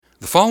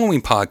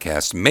following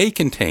podcast may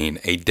contain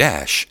a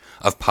dash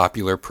of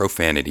popular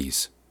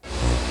profanities.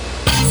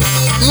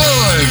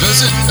 Live,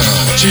 is it?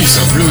 Jeez,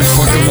 I'm really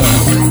fucking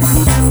loud.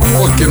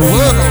 Fucking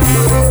loud.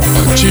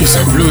 Jeez,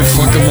 I'm really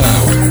fucking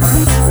loud.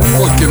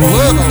 Fucking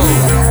loud.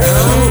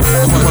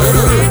 Am I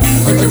better?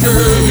 I can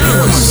hear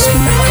myself.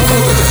 How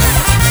about that?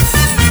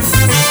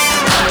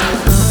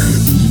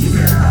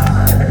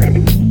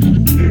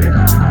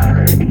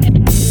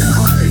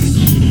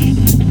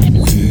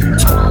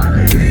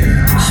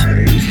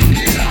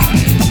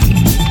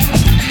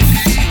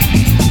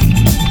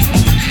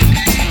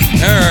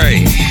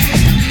 Alright.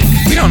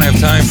 We don't have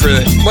time for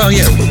that. Well,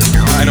 yeah,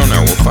 I don't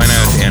know. We'll find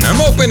out at the end. I'm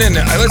opening,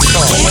 let's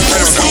call it. I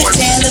don't know what.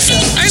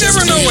 I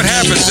never know what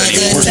happens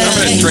anymore. I'm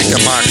going to drink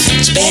a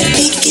Moxie.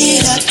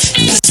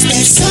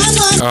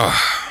 Oh.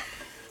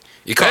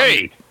 You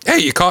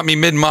caught me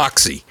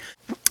mid-Moxie.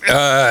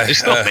 They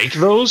still make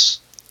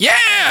those?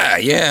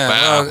 Yeah.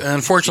 Wow.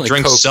 Unfortunately, you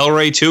drink Coke.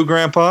 Celery too,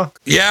 Grandpa?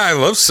 Yeah, I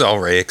love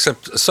Celery,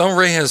 except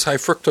Celery has high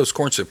fructose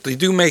corn syrup. They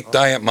do make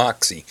Diet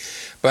Moxie,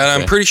 but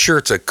I'm pretty sure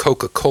it's a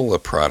Coca-Cola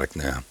product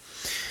now.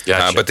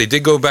 Gotcha. But they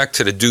did go back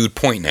to the dude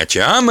pointing at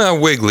you.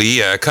 I'm Wiggly.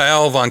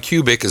 Kyle Von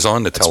Kubik is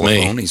on the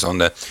telephone. Me. He's on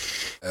the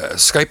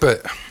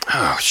Skype.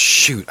 Oh,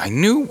 shoot.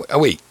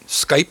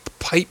 Skype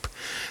pipe.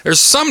 There's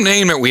some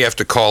name that we have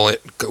to call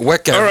it.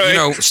 Weckek. All right. You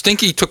know,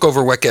 Stinky took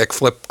over Weckek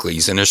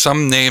Flipglees, and there's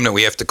some name that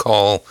we have to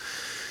call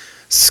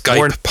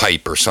Skype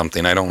pipe or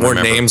something. I don't remember.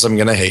 More names I'm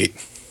going to hate.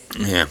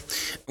 Yeah.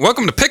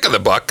 Welcome to Pick of the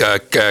Buck.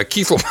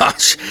 Keith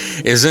LaBosch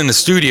is in the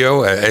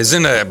studio, is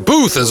in a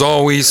booth as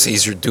always.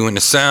 He's doing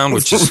the sound,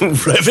 which is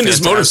revving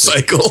his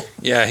motorcycle.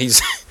 Yeah,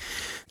 he's...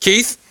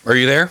 Keith, are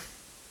you there?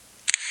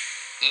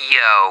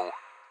 Yo.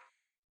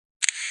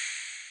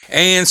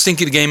 And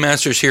Stinky the Game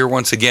Master's here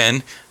once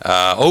again,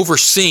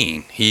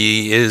 overseeing.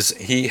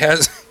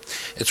 It's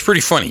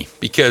pretty funny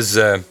because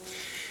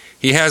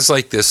he has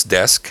like this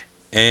desk,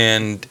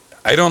 and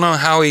I don't know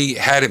how he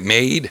had it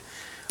made,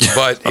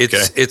 but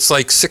Okay. it's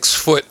like 6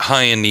 foot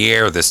high in the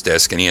air, this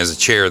desk, and he has a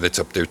chair that's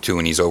up there too,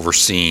 and he's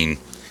overseeing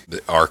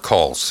our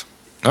calls.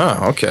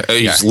 Oh, okay.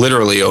 He's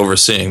literally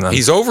overseeing them.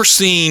 He's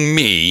overseeing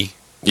me,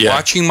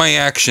 watching my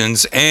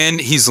actions, and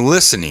he's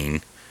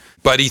listening,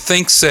 but he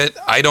thinks that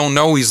I don't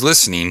know he's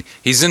listening.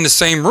 He's in the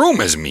same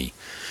room as me.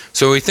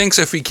 So he thinks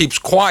if he keeps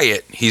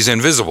quiet, he's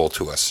invisible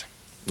to us.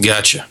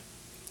 Gotcha.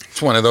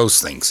 It's one of those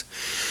things.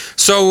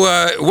 So,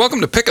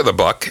 welcome to Pick of the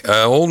Buck,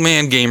 Old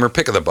Man Gamer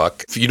Pick of the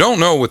Buck. If you don't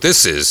know what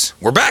this is,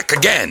 we're back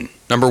again.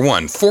 Number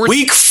one.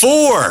 Week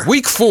 4.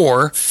 Week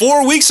 4.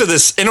 4 weeks of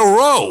this in a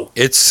row.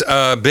 It's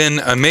been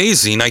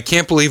amazing. I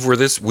can't believe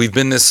we've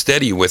been this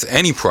steady with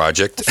any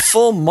project. A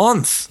full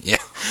month. Yeah,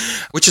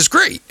 which is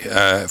great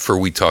for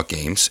We Talk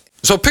Games.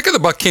 So Pick of the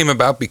Buck came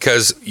about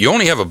because you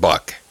only have a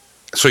buck.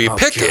 So you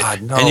pick it,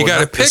 and you got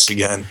to pick.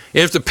 Again.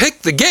 You have to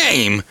pick the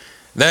game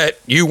that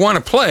you want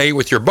to play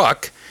with your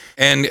buck.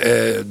 And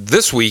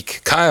this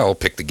week, Kyle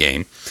picked the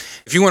game.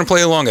 If you want to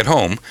play along at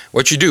home,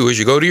 what you do is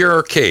you go to your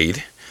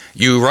arcade,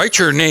 you write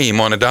your name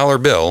on a dollar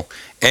bill,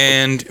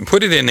 and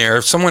put it in there.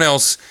 If someone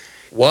else...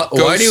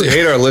 Why do you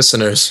hate our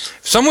listeners?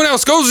 If someone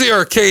else goes to the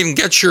arcade and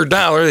gets your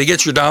dollar, they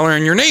get your dollar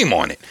and your name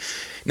on it.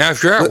 Now,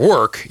 if you're at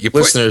work, you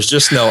put... Listeners,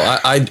 just know,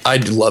 I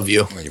love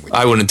you.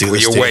 I wouldn't do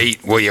this to you.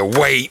 Will you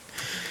wait?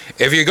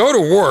 If you go to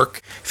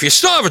work, if you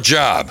still have a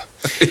job,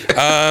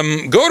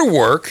 go to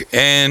work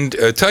and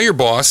tell your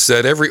boss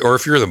that or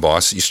if you're the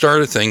boss, you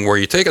start a thing where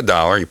you take a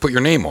dollar, you put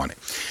your name on it.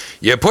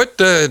 You put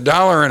the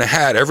dollar in a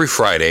hat every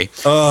Friday,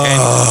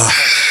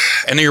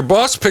 and your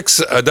boss picks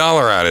a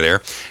dollar out of there.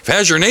 If it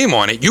has your name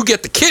on it, you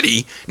get the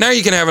kitty. Now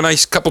you can have a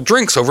nice couple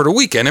drinks over the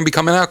weekend and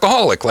become an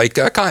alcoholic like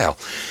Kyle.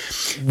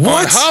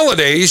 What? On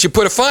holidays, you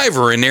put a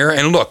 $5 in there,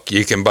 and look,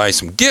 you can buy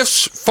some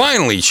gifts.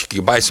 Finally, you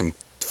can buy some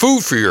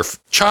food for your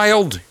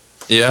child.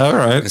 Yeah, all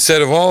right.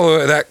 Instead of all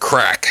of that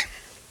crack.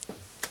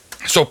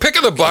 So Pick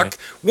of the Buck. Okay.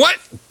 What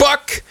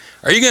buck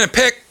are you going to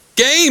pick?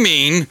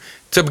 Gaming.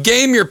 To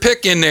game your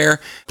pick in there,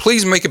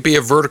 please make it be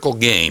a vertical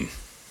game.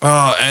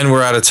 Oh, and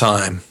we're out of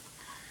time.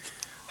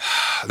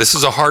 This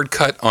is a hard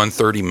cut on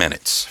 30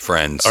 minutes,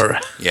 friends. All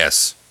right.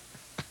 Yes.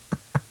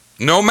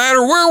 No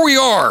matter where we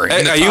are.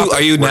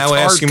 Are you now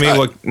asking me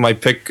what my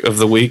pick of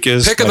the week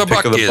is? Pick of the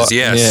Buck is,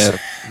 yes.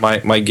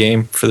 Yeah, my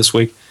game for this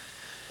week.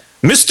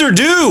 Mr.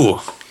 Do.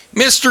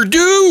 Mr.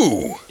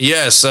 Do.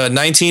 Yes,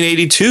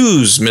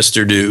 1982's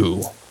Mr.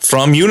 Do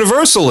from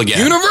Universal again.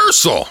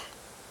 Universal.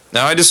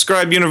 Now, I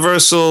described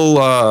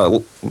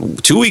Universal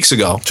 2 weeks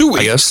ago. 2 weeks.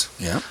 I guess.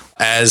 Yeah.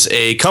 As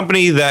a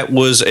company that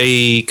was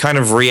a kind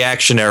of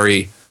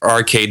reactionary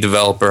arcade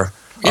developer,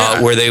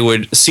 where they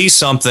would see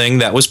something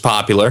that was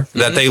popular,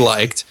 that they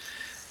liked,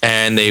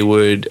 and they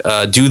would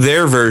do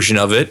their version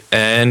of it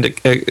and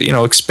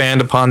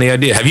expand upon the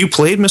idea. Have you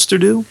played Mr.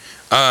 Do?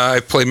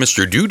 I played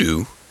Mr.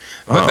 Doo-Doo.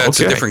 But that's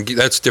a different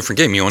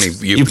game.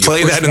 You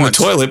play that in the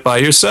toilet by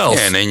yourself.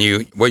 Yeah, and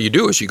then what you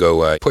do is you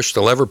go push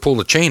the lever, pull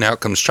the chain out,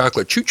 comes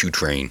chocolate choo-choo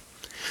train.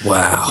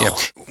 Wow. Yeah.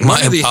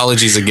 My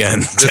apologies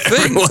again to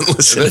everyone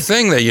listening. The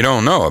thing that you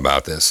don't know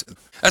about this,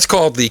 that's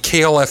called the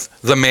KLF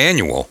The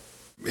Manual.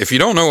 If you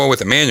don't know what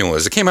the manual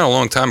is, it came out a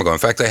long time ago. In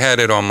fact, I had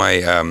it on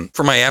my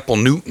for my Apple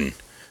Newton,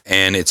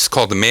 and it's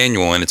called the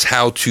manual, and it's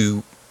how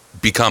to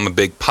become a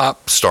big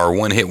pop star,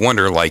 one-hit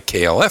wonder like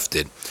KLF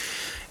did.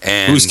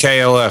 And Who's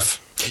KLF?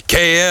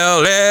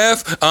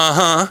 KLF,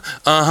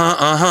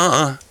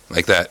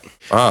 like that.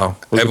 Oh,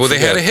 Well, they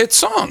had a hit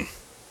song.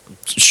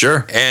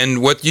 Sure.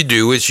 And what you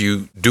do is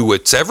you do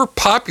what's ever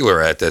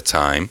popular at that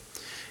time,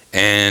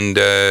 and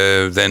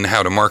then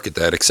how to market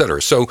that,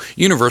 etc. So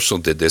Universal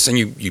did this, and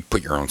you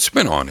put your own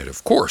spin on it,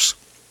 of course.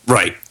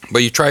 Right.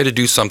 But you try to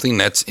do something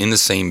that's in the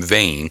same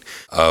vein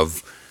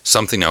of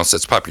something else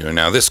that's popular.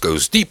 Now, this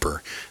goes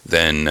deeper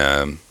than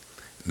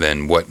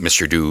what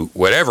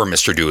whatever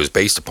Mr. Do is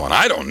based upon.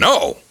 I don't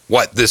know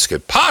what this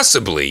could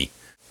possibly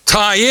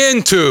tie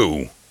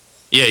into.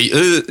 Yeah,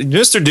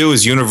 Mr. Do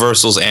is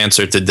Universal's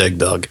answer to Dig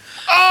Dug.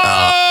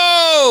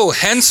 Oh,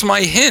 hence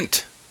my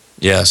hint.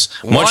 Yes.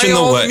 Much in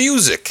the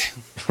music.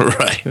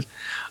 Right.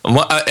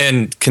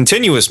 And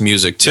continuous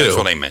music, too. That's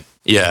what I meant.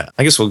 Yeah,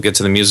 I guess we'll get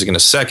to the music in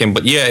a second.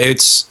 But yeah,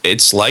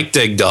 it's like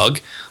Dig Dug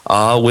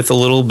with a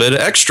little bit of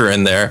extra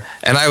in there.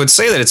 And I would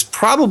say that it's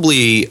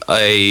probably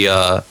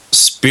a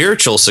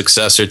spiritual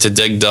successor to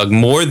Dig Dug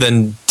more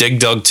than Dig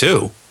Dug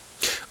 2.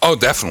 Oh,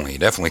 definitely.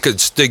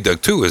 Because Dig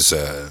Dug 2 is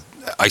a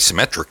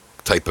isometric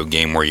type of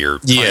game where you're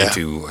trying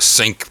to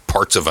sink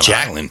parts of an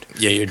island.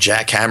 Yeah, you're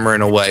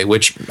jackhammering away,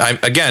 which,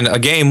 again, a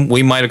game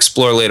we might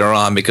explore later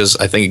on because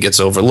I think it gets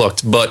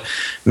overlooked. But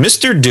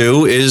Mr.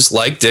 Do is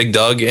like Dig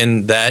Dug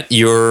in that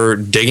you're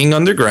digging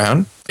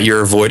underground, you're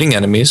avoiding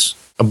enemies,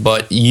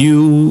 but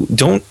you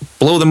don't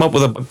blow them up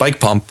with a bike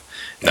pump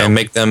and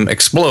make them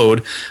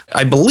explode.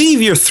 I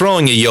believe you're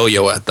throwing a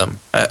yo-yo at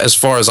them, as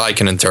far as I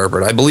can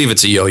interpret. I believe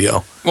it's a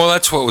yo-yo. Well,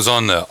 that's what was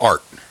on the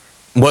art.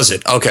 Was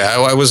it? Okay,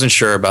 I wasn't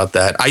sure about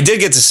that. I did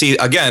get to see,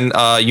 again,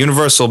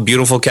 Universal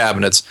beautiful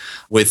cabinets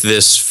with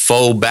this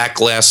faux back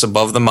glass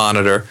above the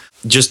monitor.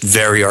 Just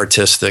very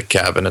artistic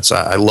cabinets.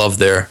 I love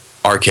their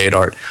arcade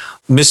art.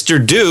 Mr.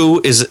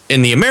 Do is,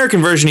 in the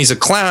American version, he's a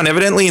clown.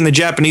 Evidently, in the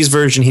Japanese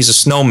version, he's a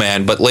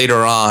snowman, but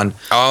later on,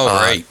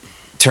 right,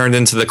 turned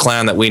into the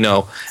clown that we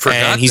know.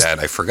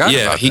 I forgot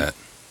about that.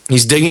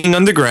 He's digging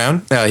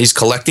underground. He's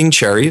collecting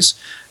cherries.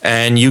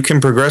 And you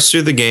can progress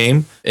through the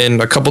game in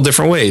a couple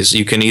different ways.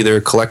 You can either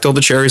collect all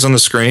the cherries on the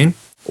screen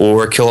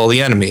or kill all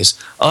the enemies.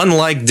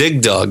 Unlike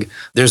Dig Dug,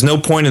 there's no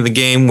point in the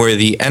game where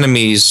the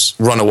enemies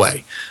run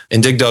away. In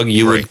Dig Dug,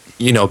 you would,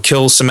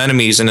 kill some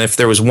enemies, and if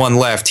there was one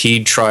left,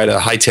 he'd try to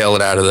hightail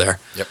it out of there.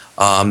 Yep.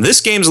 This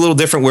game's a little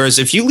different, whereas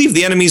if you leave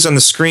the enemies on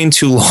the screen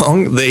too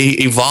long, they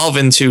evolve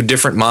into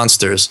different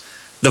monsters.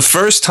 The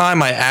first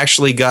time I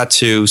actually got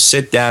to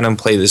sit down and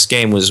play this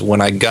game was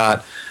when I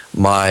got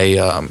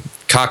my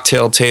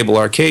cocktail table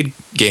arcade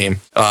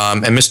game,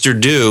 and Mr.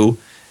 Do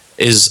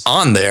is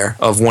on there,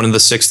 of one of the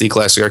 60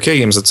 classic arcade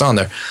games that's on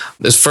there.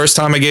 This first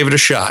time I gave it a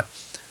shot.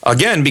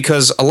 Again,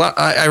 because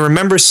I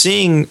remember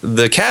seeing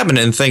the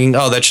cabinet and thinking,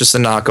 oh, that's just a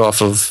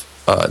knockoff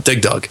of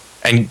Dig Dug,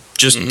 and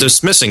just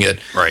dismissing it.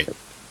 Right.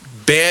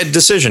 Bad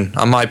decision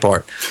on my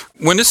part.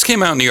 When this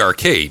came out in the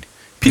arcade,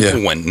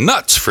 people went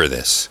nuts for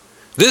this.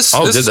 This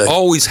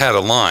always had a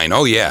line.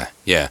 Oh, yeah.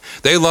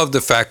 They loved the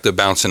fact of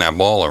bouncing that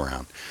ball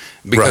around.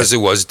 Because it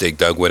was Dig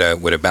Dug with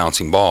a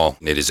bouncing ball.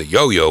 It is a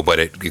yo-yo, but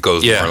it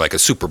goes more like a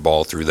super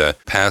ball through the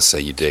pass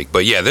that you dig.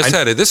 But yeah,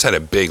 this had a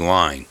big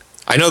line.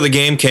 I know the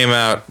game came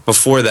out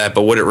before that,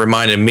 but what it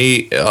reminded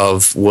me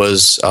of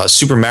was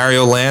Super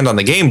Mario Land on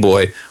the Game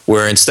Boy,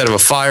 where instead of a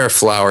fire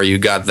flower, you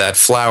got that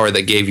flower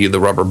that gave you the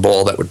rubber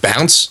ball that would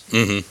bounce.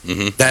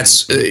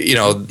 That's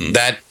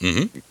that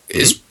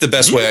is the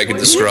best way I could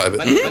describe it.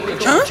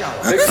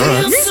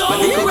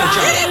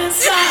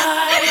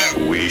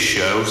 We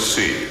shall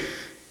see.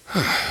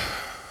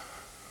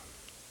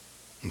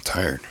 I'm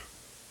tired.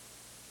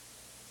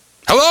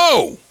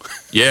 Hello?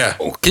 Yeah.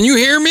 Oh, can you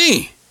hear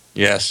me?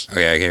 Yes.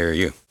 Okay, I can hear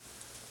you.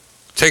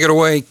 Take it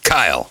away,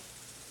 Kyle.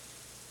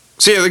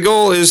 So yeah, the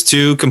goal is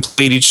to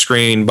complete each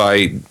screen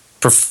by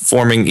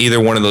performing either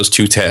one of those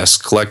two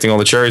tasks, collecting all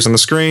the cherries on the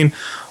screen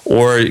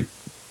or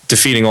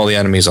defeating all the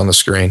enemies on the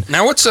screen.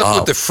 Now, what's up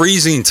with the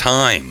freezing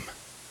time?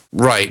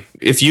 Right.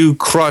 If you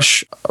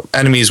crush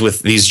enemies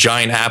with these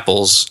giant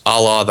apples, a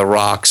la the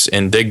rocks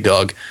in Dig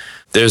Dug,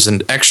 there's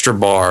an extra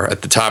bar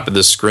at the top of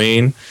the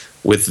screen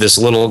with this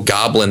little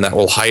goblin that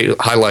will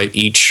highlight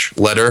each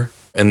letter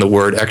in the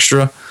word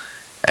extra.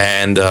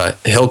 And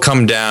he'll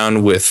come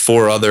down with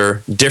 4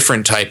 other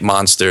different type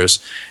monsters,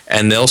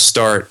 and they'll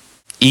start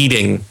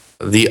eating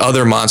the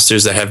other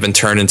monsters that have been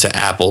turned into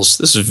apples.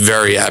 This is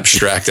very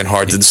abstract and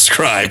hard to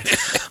describe.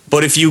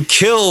 But if you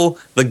kill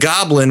the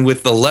goblin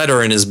with the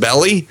letter in his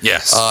belly,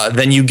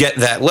 then you get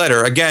that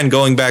letter. Again,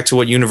 going back to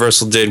what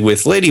Universal did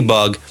with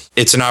Ladybug,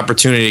 it's an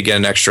opportunity to get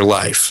an extra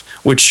life,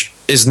 which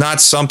is not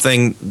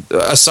something,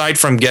 aside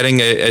from getting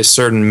a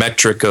certain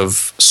metric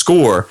of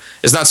score,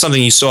 is not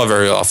something you saw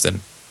very often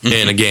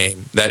in a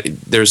game. That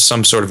there's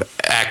some sort of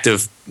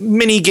active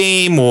mini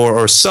game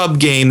or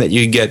sub game that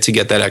you get to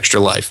get that extra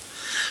life.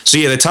 So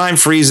yeah, the time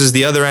freezes,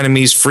 the other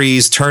enemies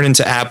freeze, turn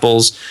into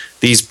apples.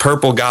 These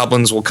purple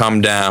goblins will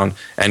come down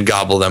and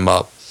gobble them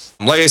up.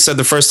 Like I said,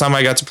 the first time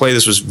I got to play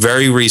this was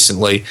very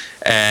recently,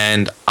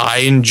 and I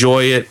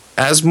enjoy it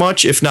as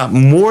much, if not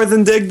more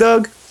than Dig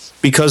Dug,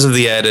 because of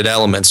the added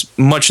elements.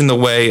 Much in the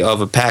way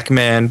of a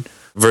Pac-Man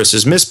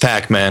versus Miss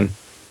Pac-Man,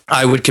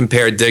 I would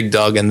compare Dig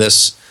Dug and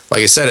this,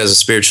 like I said, as a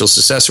spiritual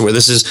successor, where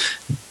this is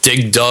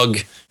Dig Dug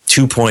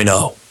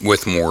 2.0.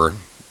 With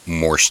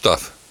more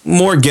stuff.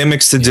 More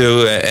gimmicks to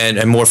do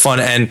and more fun.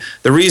 And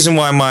the reason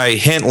why my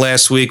hint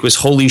last week was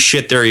holy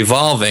shit, they're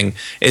evolving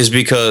is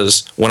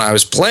because when I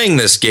was playing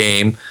this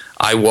game,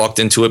 I walked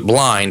into it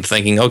blind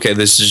thinking, okay,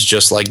 this is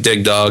just like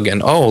Dig Dug.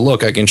 And oh,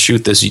 look, I can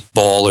shoot this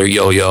ball or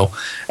yo-yo.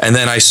 And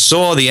then I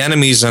saw the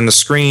enemies on the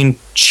screen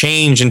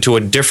change into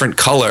a different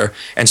color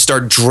and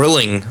start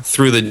drilling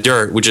through the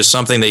dirt, which is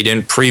something they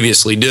didn't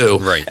previously do.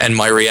 Right. And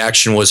my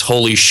reaction was,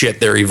 holy shit,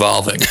 they're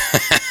evolving.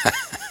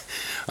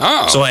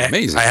 Oh, so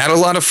amazing. I had a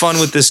lot of fun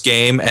with this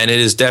game, and it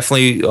is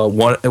definitely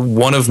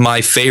one of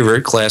my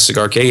favorite classic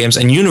arcade games.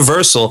 And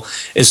Universal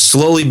is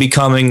slowly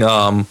becoming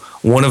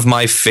one of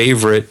my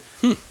favorite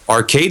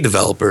arcade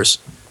developers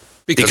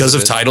because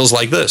of titles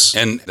like this.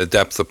 And the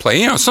depth of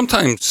play.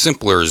 Sometimes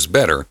simpler is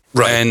better.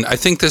 Right. And I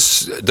think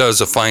this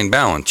does a fine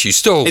balance. You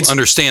still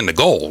understand the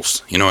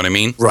goals, you know what I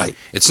mean? Right.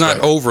 It's not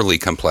overly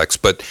complex,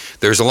 but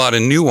there's a lot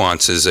of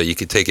nuances that you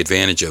could take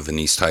advantage of in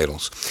these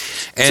titles.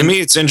 And to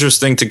me, it's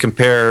interesting to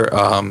compare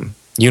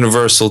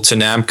Universal to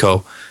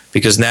Namco,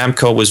 because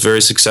Namco was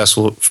very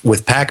successful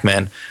with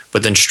Pac-Man,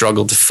 but then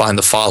struggled to find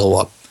the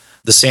follow-up.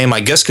 The same,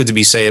 I guess, could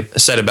be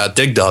said about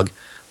Dig Dug,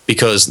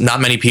 because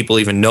not many people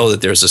even know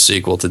that there's a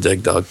sequel to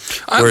Dig Dug.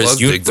 I love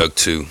Dig Dug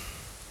 2.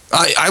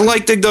 I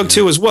like Dig Dug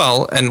 2 as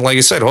well, and like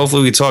I said,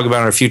 hopefully we talk about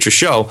it in a future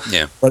show.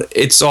 Yeah. But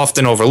it's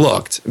often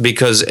overlooked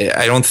because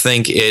I don't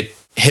think it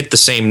hit the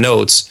same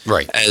notes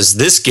as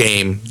this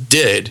game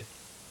did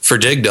for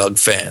Dig Dug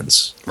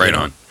fans. Right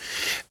on.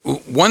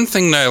 One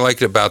thing that I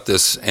liked about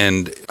this,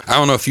 and I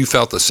don't know if you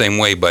felt the same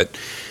way, but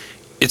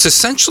it's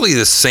essentially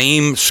the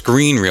same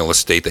screen real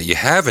estate that you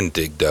have in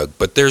Dig Dug,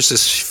 but there's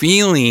this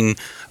feeling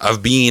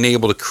of being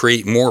able to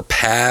create more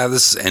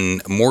paths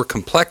and more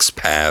complex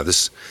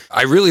paths.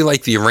 I really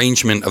like the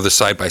arrangement of the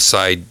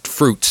side-by-side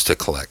fruits to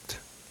collect.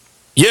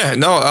 Yeah,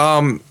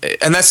 no,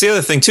 and that's the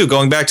other thing too,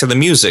 going back to the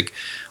music.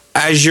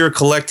 As you're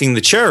collecting the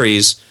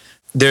cherries,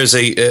 there's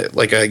I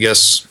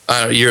guess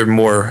you're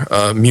more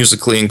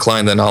musically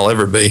inclined than I'll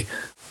ever be,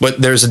 but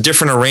there's a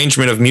different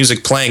arrangement of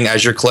music playing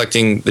as you're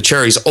collecting the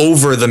cherries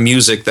over the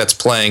music that's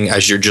playing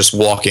as you're just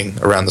walking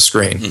around the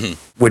screen,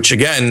 which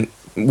again,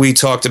 we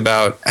talked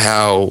about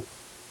how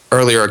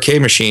earlier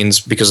arcade machines,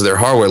 because of their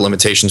hardware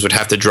limitations, would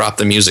have to drop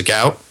the music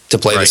out to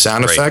play the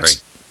sound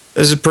effects.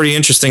 This is pretty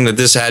interesting that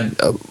this had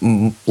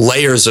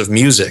layers of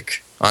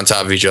music on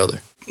top of each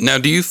other. Now,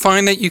 do you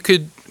find that you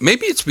could,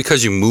 maybe it's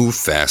because you move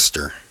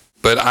faster,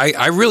 but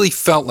I really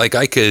felt like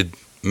I could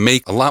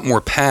make a lot more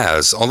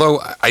paths,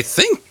 although I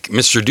think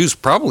Mr. Do's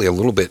probably a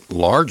little bit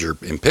larger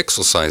in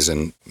pixel size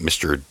than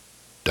Mr.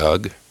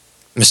 Doug.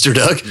 Mr.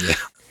 Doug? Yeah.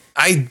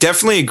 I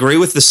definitely agree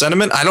with the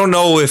sentiment. I don't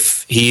know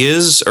if he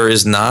is or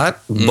is not,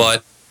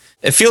 but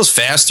it feels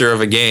faster of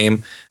a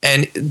game.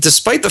 And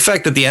despite the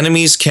fact that the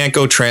enemies can't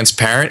go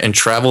transparent and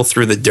travel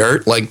through the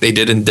dirt like they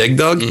did in Dig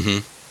Dug,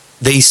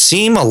 they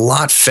seem a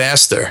lot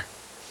faster.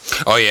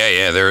 Oh,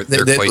 yeah. They're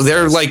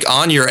fast. Like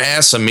on your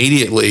ass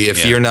immediately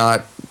if you're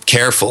not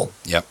careful.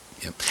 Yep.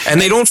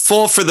 And they don't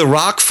fall for the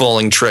rock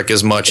falling trick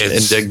as much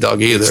in Dig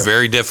Dug either. It's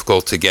very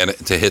difficult to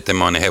hit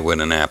them on the head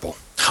with an apple.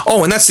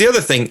 Oh, and that's the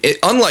other thing.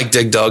 Unlike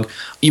Dig Dug,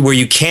 where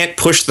you can't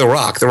push the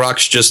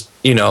rock's just,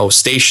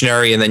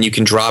 stationary, and then you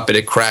can drop it,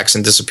 it cracks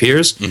and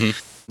disappears.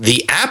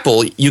 The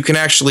apple, you can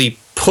actually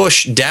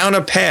push down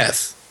a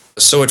path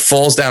so it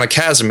falls down a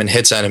chasm and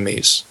hits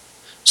enemies.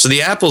 So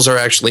the apples are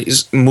actually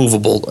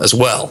movable as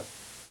well.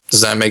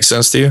 Does that make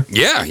sense to you?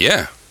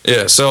 Yeah.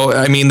 Yeah, so,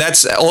 I mean,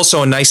 that's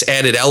also a nice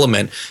added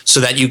element so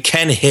that you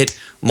can hit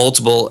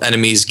multiple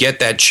enemies, get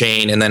that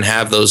chain, and then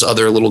have those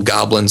other little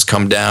goblins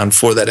come down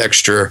for that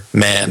extra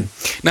man.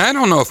 Now, I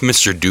don't know if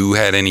Mr. Do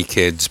had any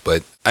kids,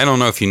 but I don't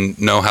know if you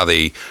know how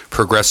they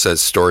progress that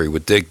story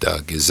with Dig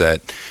Dug, is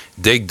that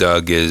Dig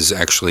Dug is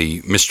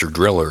actually Mr.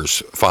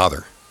 Driller's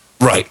father.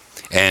 Right.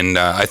 And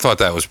I thought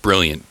that was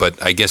brilliant,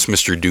 but I guess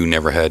Mr. Do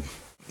never had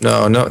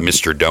No.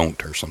 Mr.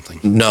 Don't or something.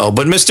 No,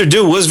 but Mr.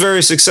 Do was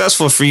very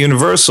successful for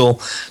Universal,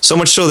 so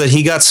much so that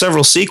he got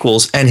several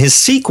sequels, and his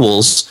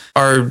sequels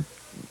are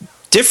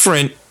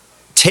different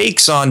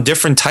takes on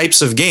different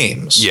types of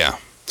games. Yeah.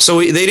 So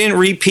they didn't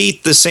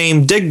repeat the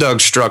same Dig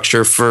Dug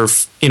structure for,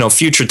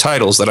 future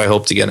titles that I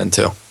hope to get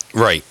into.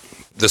 Right.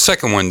 The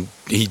second one,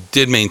 he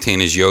did maintain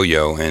his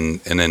yo-yo, and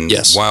then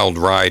Wild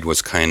Ride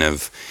was kind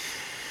of...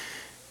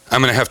 I'm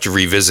going to have to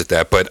revisit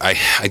that, but I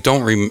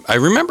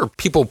remember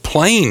people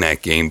playing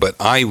that game, but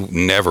I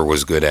never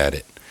was good at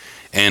it.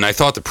 And I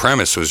thought the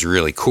premise was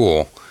really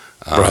cool,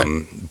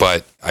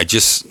 but I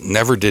just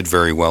never did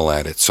very well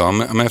at it. So I'm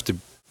going to have to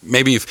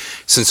maybe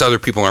since other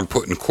people aren't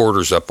putting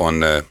quarters up on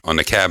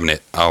the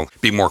cabinet, I'll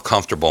be more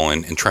comfortable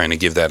in trying to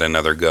give that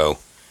another go.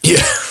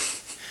 Yeah.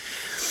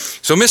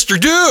 So, Mr.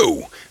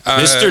 Do.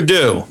 Mr.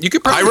 Do. You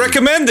could probably, I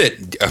recommend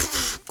it.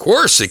 Of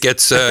course, it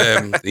gets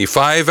the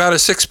 5 out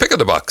of 6 pick of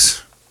the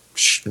bucks.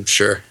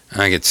 Sure.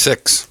 I get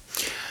 6.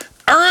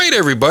 All right,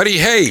 everybody.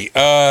 Hey,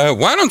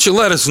 why don't you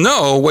let us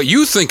know what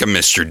you think of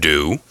Mr.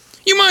 Do?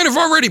 You might have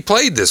already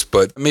played this,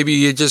 but maybe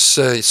you just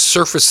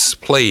surface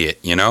play it,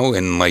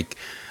 and like,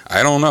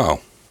 I don't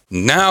know.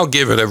 Now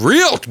give it a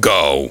real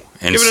go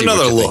and give it see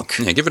another what you look.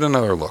 Think. Yeah, give it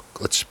another look.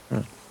 Let's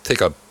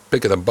take a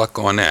pick of the buck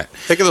on that.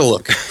 Take a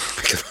look.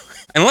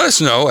 And let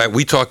us know at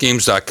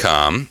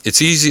WeTalkGames.com.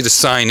 It's easy to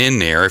sign in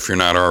there if you're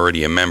not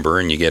already a member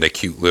and you get a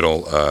cute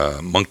little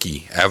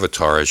monkey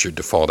avatar as your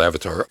default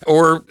avatar.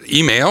 Or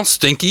email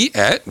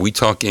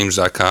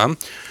stinky@WeTalkGames.com.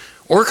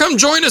 Or come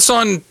join us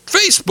on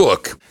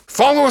Facebook.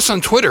 Follow us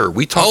on Twitter.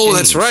 We Talk Games.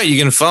 That's right. You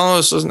can follow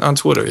us on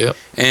Twitter. Yep.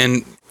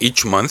 And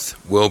each month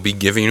we'll be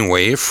giving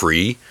away a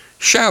free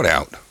shout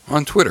out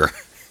on Twitter.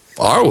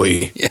 Are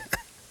we? Yeah.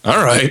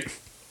 All right.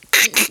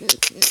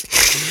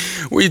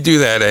 We do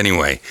that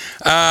anyway.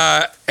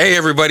 Hey,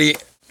 everybody.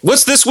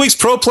 What's this week's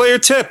pro player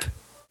tip?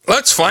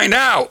 Let's find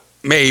out.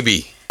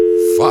 Maybe.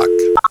 Fuck.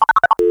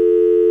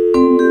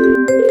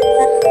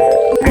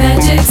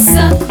 Magic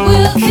Suck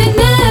will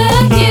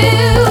connect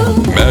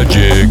you.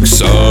 Magic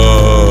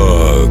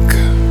Suck.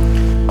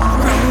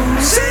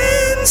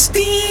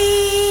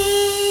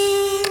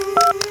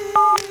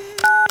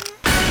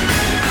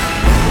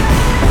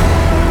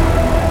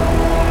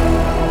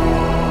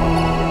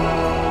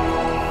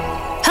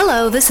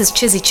 Hello, this is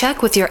Chizzy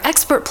Check with your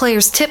expert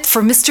player's tip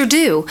for Mr.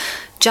 Do.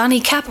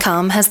 Johnny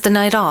Capcom has the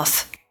night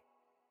off.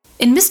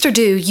 In Mr.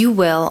 Do, you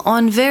will,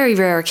 on very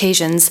rare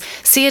occasions,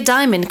 see a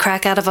diamond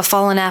crack out of a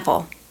fallen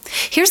apple.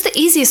 Here's the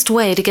easiest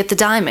way to get the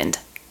diamond.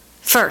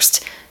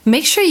 First,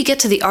 make sure you get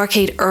to the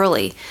arcade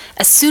early.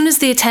 As soon as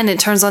the attendant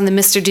turns on the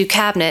Mr. Do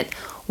cabinet,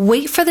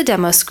 wait for the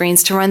demo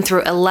screens to run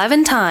through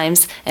 11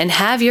 times and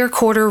have your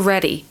quarter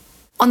ready.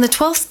 On the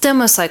 12th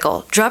demo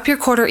cycle, drop your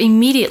quarter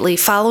immediately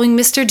following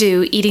Mr.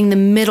 Do eating the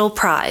middle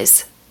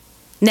prize.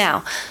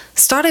 Now,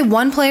 start a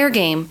one-player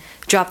game,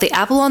 drop the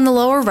apple on the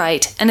lower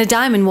right, and a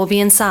diamond will be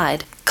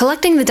inside.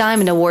 Collecting the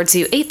diamond awards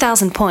you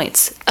 8,000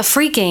 points, a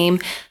free game,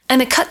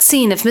 and a cut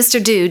scene of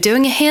Mr. Do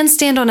doing a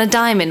handstand on a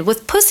diamond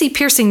with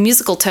pussy-piercing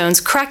musical tones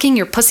cracking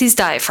your pussy's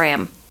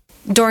diaphragm.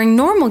 During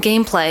normal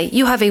gameplay,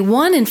 you have a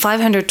 1 in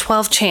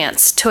 512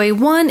 chance to a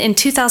 1 in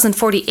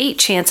 2048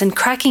 chance in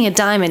cracking a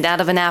diamond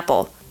out of an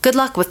apple. Good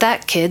luck with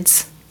that,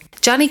 kids.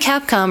 Johnny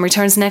Capcom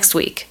returns next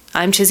week.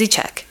 I'm Chizzy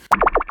Check.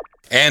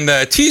 And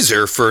a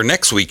teaser for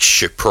next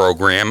week's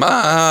program.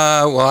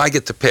 Well, I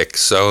get to pick,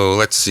 so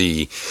let's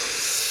see.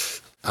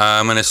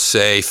 I'm going to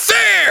say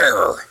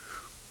fair!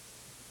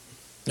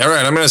 All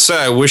right, I'm going to say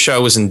I wish I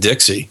was in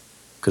Dixie,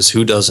 because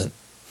who doesn't?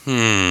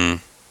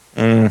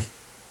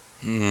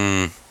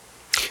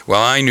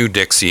 Well, I knew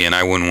Dixie, and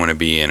I wouldn't want to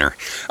be in her.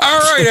 All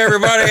right,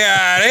 everybody.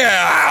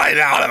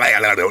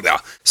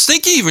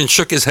 Stinky even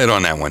shook his head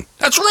on that one.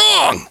 That's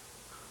wrong.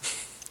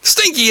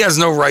 Stinky has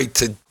no right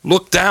to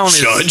look down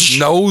his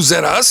nose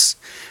at us.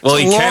 Well,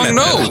 it's he can at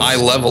nose. a high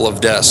level of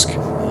desk.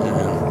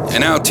 And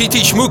now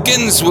TT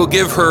Schmookins will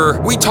give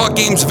her We Talk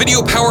Games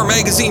Video Power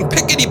Magazine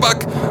Pickety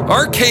Buck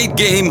arcade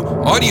game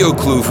audio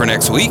clue for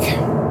next week.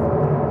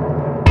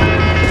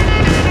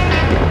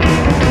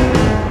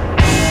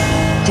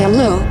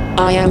 Hello,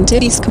 I am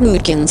Titty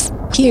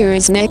Schmookins. Here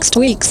is next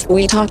week's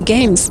We Talk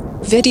Games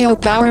Video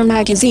Power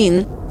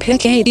Magazine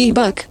Pickety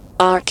Buck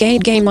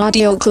arcade game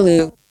audio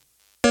clue.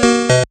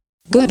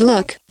 Good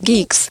luck,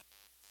 geeks.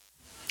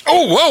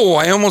 Oh, whoa,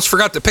 I almost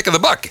forgot the pick of the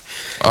buck.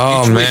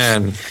 Oh,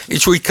 man.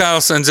 Each week,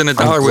 Kyle sends in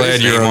 $1 with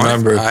his name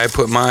on it. I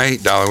put my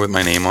 $1 with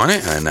my name on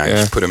it, and I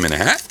just put them in a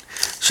hat,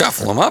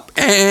 shuffle them up,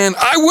 and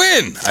I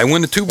win. I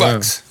win the $2.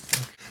 Yeah.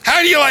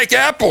 How do you like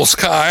apples,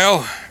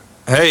 Kyle?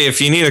 Hey,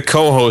 if you need a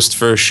co-host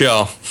for a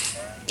show,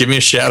 give me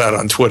a shout-out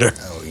on Twitter.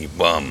 Oh, you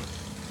bum.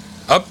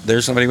 Up,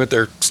 there's somebody with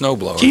their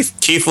snowblower.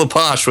 Keith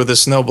LaPoche with his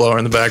snowblower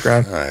in the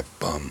background. All right,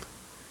 bum.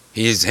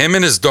 He's him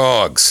and his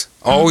dogs,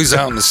 always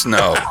out in the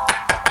snow.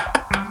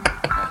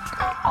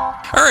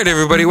 All right,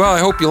 everybody. Well, I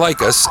hope you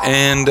like us,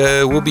 and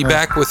we'll be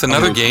back with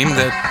another game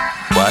that...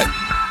 What?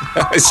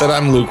 I said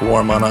I'm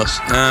lukewarm on us.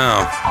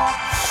 Oh.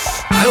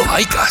 I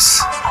like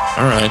us.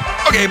 All right.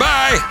 Okay,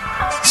 bye.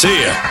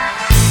 See ya.